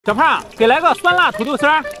小胖，给来个酸辣土豆丝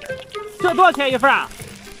儿，这多少钱一份啊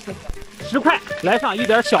？10块，来上一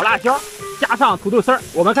点小辣椒，加上土豆丝儿。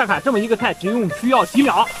我们看看这么一个菜只需要几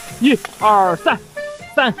秒，1、2、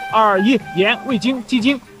3，3、2、1，盐、味精、鸡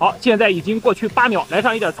精。好，现在已经过去8秒，来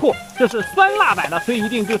上一点醋，这是酸辣版的，所以一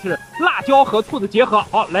定就是辣椒和醋的结合。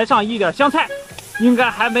好，来上一点香菜，应该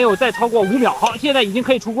还没有再超过5秒。好，现在已经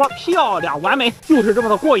可以出锅，漂亮，完美，就是这么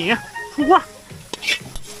的过瘾。出锅。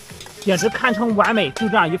简直堪称完美，就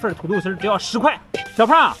这样一份土豆丝只要10块。小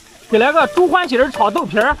胖，给来个猪欢喜炒豆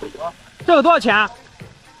皮儿，这个多少钱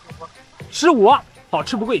？15，好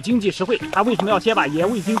吃不贵，经济实惠。它为什么要先把盐、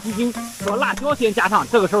味精、鸡精和辣椒先加上？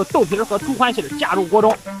这个时候豆皮儿和猪欢喜加入锅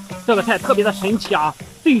中。这个菜特别的神奇啊！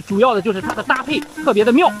最主要的就是它的搭配特别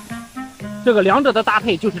的妙。这个两者的搭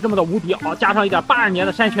配就是这么的无敌啊！加上一点82年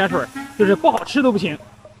的山泉水，就是不好吃都不行。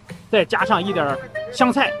再加上一点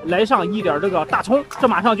香菜，来上一点这个大葱，这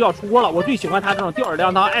马上就要出锅了。我最喜欢它这种吊儿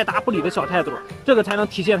郎当、爱答不理的小态度，这个才能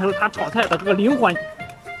体现出它炒菜的这个灵魂。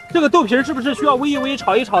这个豆皮是不是需要煨一煨、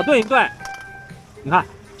炒一炒、炖一炖？你看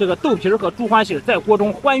这个豆皮和猪欢喜在锅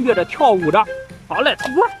中欢悦着、跳舞着。好嘞，出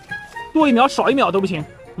锅，多1秒少1秒都不行。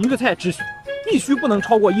一个菜必须不能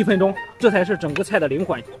超过1分钟，这才是整个菜的灵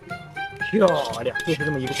魂。漂亮，就是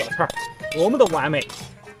这么一个小菜，多么的完美！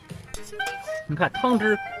你看汤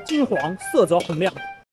汁金黄，色泽红亮。